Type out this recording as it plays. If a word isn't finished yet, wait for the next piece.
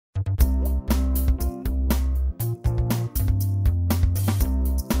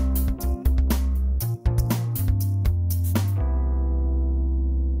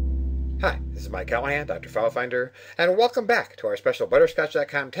Mike Callahan, Dr. FileFinder, and welcome back to our special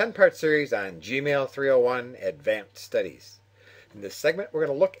Butterscotch.com 10-part series on Gmail 301 Advanced Studies. In this segment, we're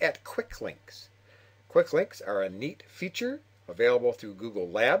going to look at quick links. Quick links are a neat feature available through Google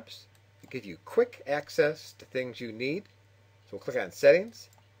Labs. They give you quick access to things you need. So we'll click on Settings,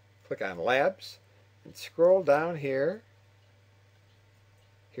 click on Labs, and scroll down here.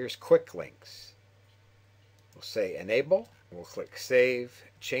 Here's quick links. We'll say Enable. We'll click Save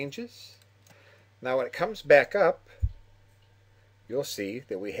Changes. Now when it comes back up, you'll see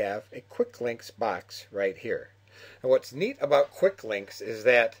that we have a quick links box right here. And what's neat about quick links is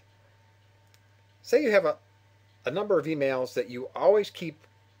that, say you have a number of emails that you always keep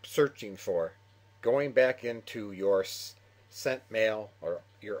searching for, going back into your sent mail or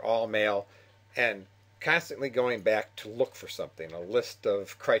your all mail and constantly going back to look for something, a list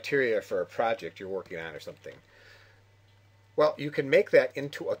of criteria for a project you're working on or something. Well, you can make that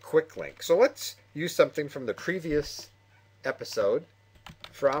into a quick link. So let's use something from the previous episode.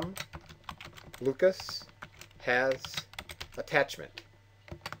 From Lucas has attachment.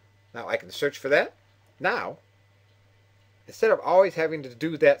 Now I can search for that. Now, instead of always having to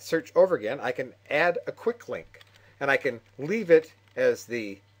do that search over again, I can add a quick link. And I can leave it as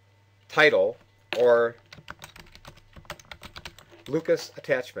the title or Lucas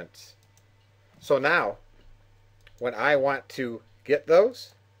attachments. So now, when I want to get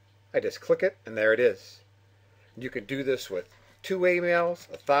those, I just click it and there it is. You can do this with 2 emails,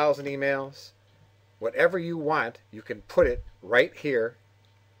 1,000 emails, whatever you want. You can put it right here,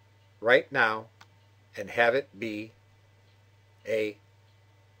 right now, and have it be a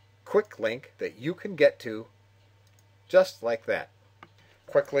quick link that you can get to just like that.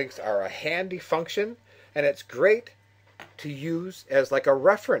 Quick links are a handy function, and it's great to use as like a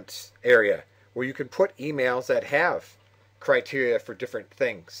reference area where you can put emails that have criteria for different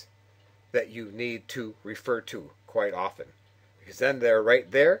things that you need to refer to quite often. Because then they're right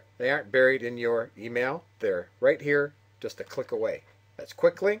there. They aren't buried in your email. They're right here, just a click away. That's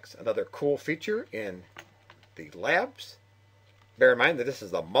quick links, another cool feature in the labs. Bear in mind that this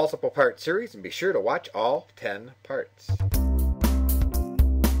is a multiple part series, and be sure to watch all 10 parts.